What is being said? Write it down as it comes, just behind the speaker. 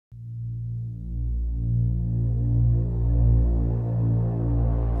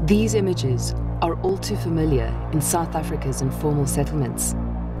These images are all too familiar in South Africa's informal settlements.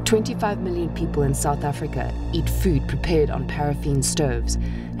 25 million people in South Africa eat food prepared on paraffin stoves,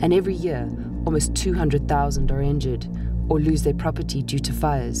 and every year, almost 200,000 are injured or lose their property due to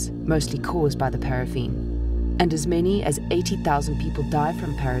fires, mostly caused by the paraffin. And as many as 80,000 people die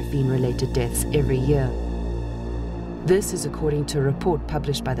from paraffin-related deaths every year. This is according to a report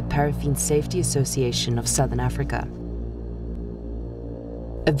published by the Paraffin Safety Association of Southern Africa.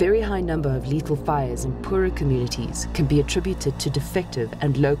 A very high number of lethal fires in poorer communities can be attributed to defective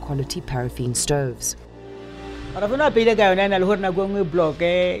and low-quality paraffin stoves.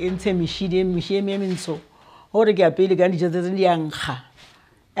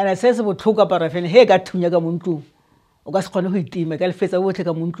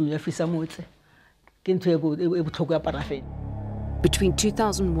 Between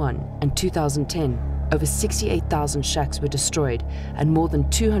 2001 and 2010, over 68,000 shacks were destroyed and more than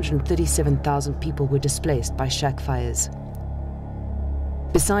 237,000 people were displaced by shack fires.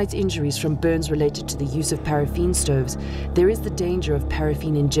 Besides injuries from burns related to the use of paraffin stoves, there is the danger of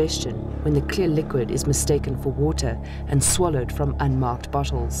paraffin ingestion when the clear liquid is mistaken for water and swallowed from unmarked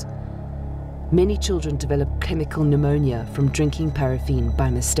bottles. Many children develop chemical pneumonia from drinking paraffin by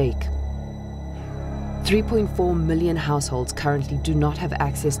mistake. 3.4 million households currently do not have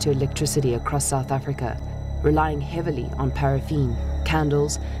access to electricity across South Africa, relying heavily on paraffin,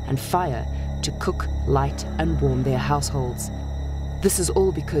 candles, and fire to cook, light, and warm their households. This is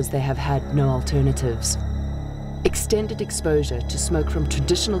all because they have had no alternatives. Extended exposure to smoke from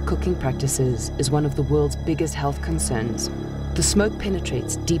traditional cooking practices is one of the world's biggest health concerns. The smoke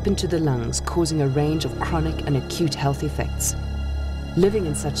penetrates deep into the lungs, causing a range of chronic and acute health effects. Living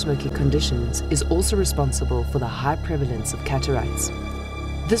in such smoky conditions is also responsible for the high prevalence of cataracts.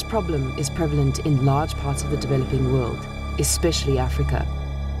 This problem is prevalent in large parts of the developing world, especially Africa.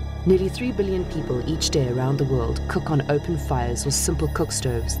 Nearly 3 billion people each day around the world cook on open fires or simple cook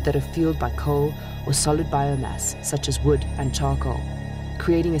stoves that are fueled by coal or solid biomass, such as wood and charcoal,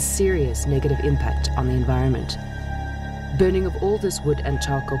 creating a serious negative impact on the environment. Burning of all this wood and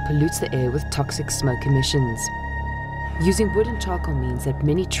charcoal pollutes the air with toxic smoke emissions. Using wood and charcoal means that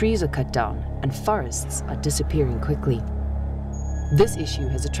many trees are cut down and forests are disappearing quickly. This issue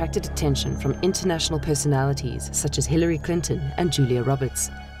has attracted attention from international personalities such as Hillary Clinton and Julia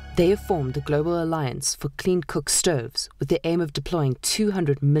Roberts. They have formed the Global Alliance for Clean Cookstoves with the aim of deploying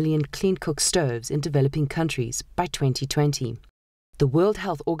 200 million clean cook stoves in developing countries by 2020. The World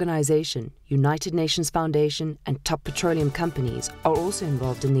Health Organization, United Nations Foundation, and top petroleum companies are also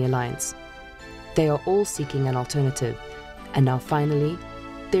involved in the alliance. They are all seeking an alternative, and now finally,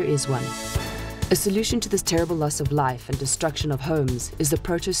 there is one. A solution to this terrible loss of life and destruction of homes is the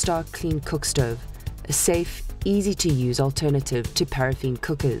Protostar Clean Cookstove, a safe, easy-to-use alternative to paraffin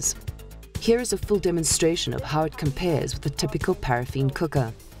cookers. Here is a full demonstration of how it compares with a typical paraffin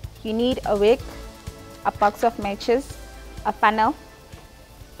cooker. You need a wick, a box of matches, a funnel,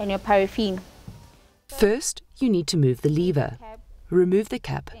 and your paraffin. First, you need to move the lever, remove the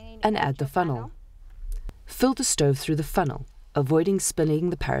cap, and add the funnel. Fill the stove through the funnel, avoiding spilling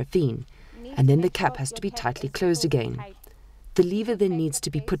the paraffin, and then the cap has to be tightly closed again. The lever then needs to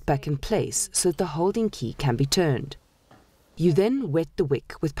be put back in place so that the holding key can be turned. You then wet the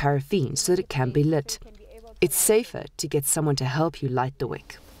wick with paraffin so that it can be lit. It's safer to get someone to help you light the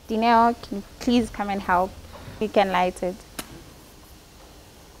wick. Dineo, can you please come and help? You can light it.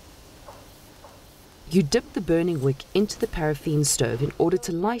 You dip the burning wick into the paraffin stove in order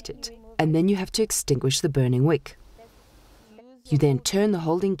to light it, and then you have to extinguish the burning wick. You then turn the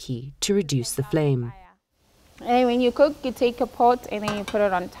holding key to reduce the flame. And when you cook, you take a pot and then you put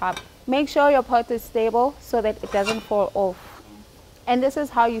it on top. Make sure your pot is stable so that it doesn't fall off. And this is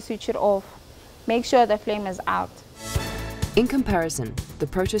how you switch it off. Make sure the flame is out. In comparison, the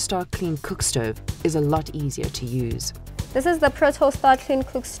Protostar Clean Cookstove is a lot easier to use. This is the Protostar Clean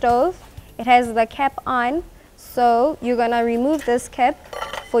Cookstove. It has the cap on, so you're gonna remove this cap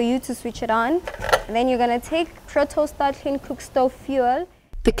for you to switch it on. And then you're gonna take Protostar Clean Cookstove fuel.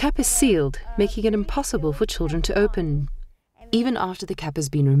 The cap is sealed, making it impossible for children to open. Even after the cap has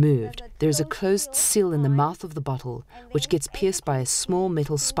been removed, there is a closed seal in the mouth of the bottle, which gets pierced by a small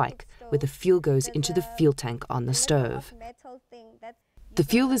metal spike where the fuel goes into the fuel tank on the stove. The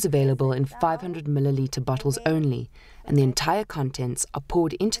fuel is available in 500 milliliter bottles only, and the entire contents are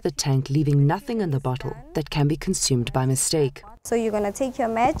poured into the tank, leaving nothing in the bottle that can be consumed by mistake. So you're gonna take your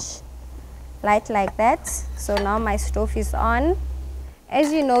match, light like that. So now my stove is on.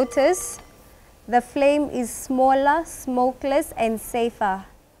 As you notice, the flame is smaller, smokeless, and safer.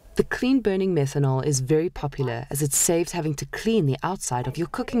 The clean burning methanol is very popular as it saves having to clean the outside of your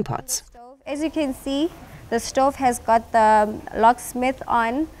cooking pots. As you can see, the stove has got the locksmith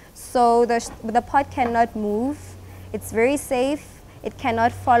on, so the pot cannot move. It's very safe, it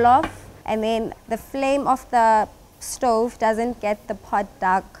cannot fall off, and then the flame of the stove doesn't get the pot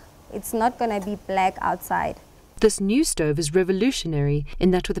dark. It's not going to be black outside. This new stove is revolutionary in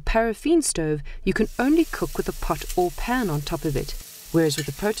that with a paraffin stove, you can only cook with a pot or pan on top of it, whereas with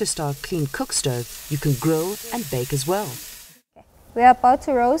the Protostar Clean Cookstove, you can grill and bake as well. We're about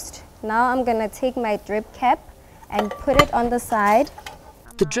to roast. Now I'm going to take my drip cap and put it on the side.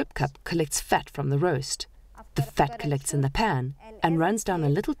 The drip cup collects fat from the roast. The fat collects in the pan and runs down a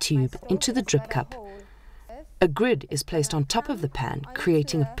little tube into the drip cup. A grid is placed on top of the pan,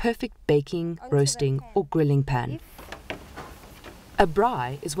 creating a perfect baking, roasting or grilling pan. A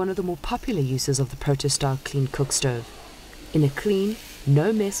braai is one of the more popular uses of the Protostar Clean Cookstove. In a clean,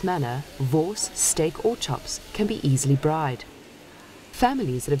 no-mess manner, wors, steak or chops can be easily braaied.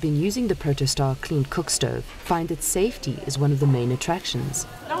 Families that have been using the Protostar Clean Cookstove find that safety is one of the main attractions.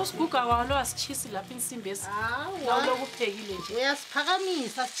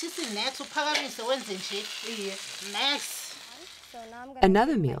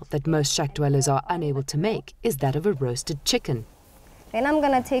 Another meal that most shack dwellers are unable to make is that of a roasted chicken. Then I'm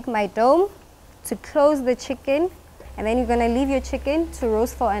going to take my dome to close the chicken, and then you're going to leave your chicken to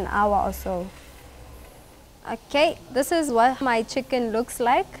roast for an hour or so. Okay, this is what my chicken looks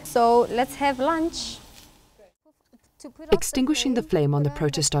like. So let's have lunch. Extinguishing the flame on the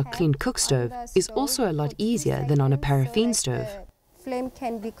Protostar Clean Cookstove is also a lot easier than on a paraffin stove. The flame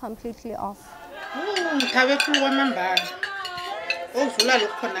can be completely off.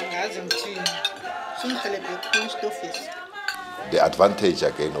 The advantage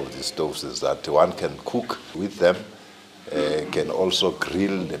again of the stoves is that one can cook with them, can also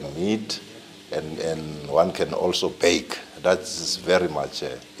grill the meat, and one can also bake. That's very much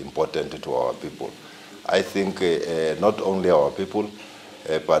important to our people. I think not only our people,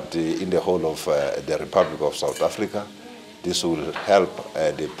 but in the whole of the Republic of South Africa, this will help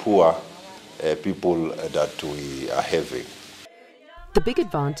the poor people that we are having. The big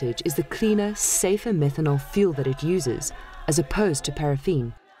advantage is the cleaner, safer methanol fuel that it uses, as opposed to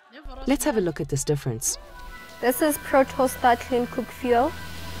paraffin. Let's have a look at this difference. This is Protostar Clean Cook Fuel.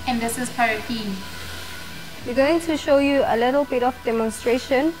 And this is paraffin. We're going to show you a little bit of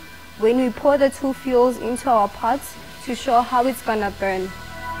demonstration when we pour the two fuels into our pots to show how it's gonna burn.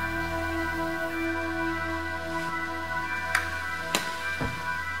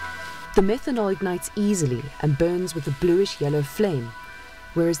 The methanol ignites easily and burns with a bluish-yellow flame,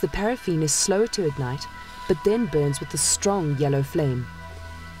 whereas the paraffin is slower to ignite, but then burns with a strong yellow flame.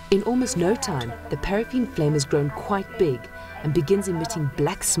 In almost no time, the paraffin flame has grown quite big and begins emitting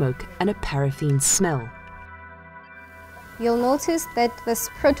black smoke and a paraffin smell. You'll notice that this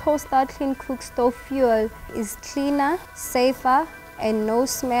Protostar Clean Cookstove fuel is cleaner, safer, and no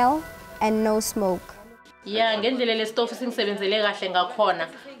smell and no smoke. Yeah, ngendlela lesitofu singisebenzele kahle ngakhona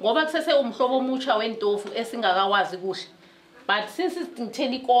ngoba kusese umhlobo omutsha wentofu esingakawazi kuhle. But since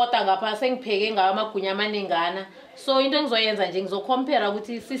ngithela ikota ngapha sengipheke ngayo amagunya amaningana, so into engizoyenza nje ngizocompare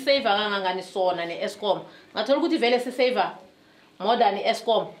ukuthi si save kangangani sona neEskom. Ngathola ukuthi vele si save more than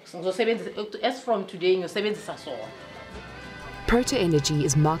Eskom. Ngizosebenzisa as from today ngiyosebenzisa sona. Proto Energy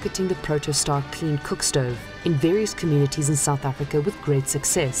is marketing the Protostar Clean Cookstove in various communities in South Africa with great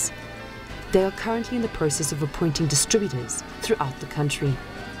success. They are currently in the process of appointing distributors throughout the country.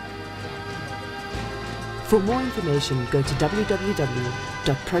 For more information, go to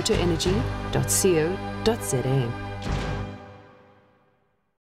www.protoenergy.co.za.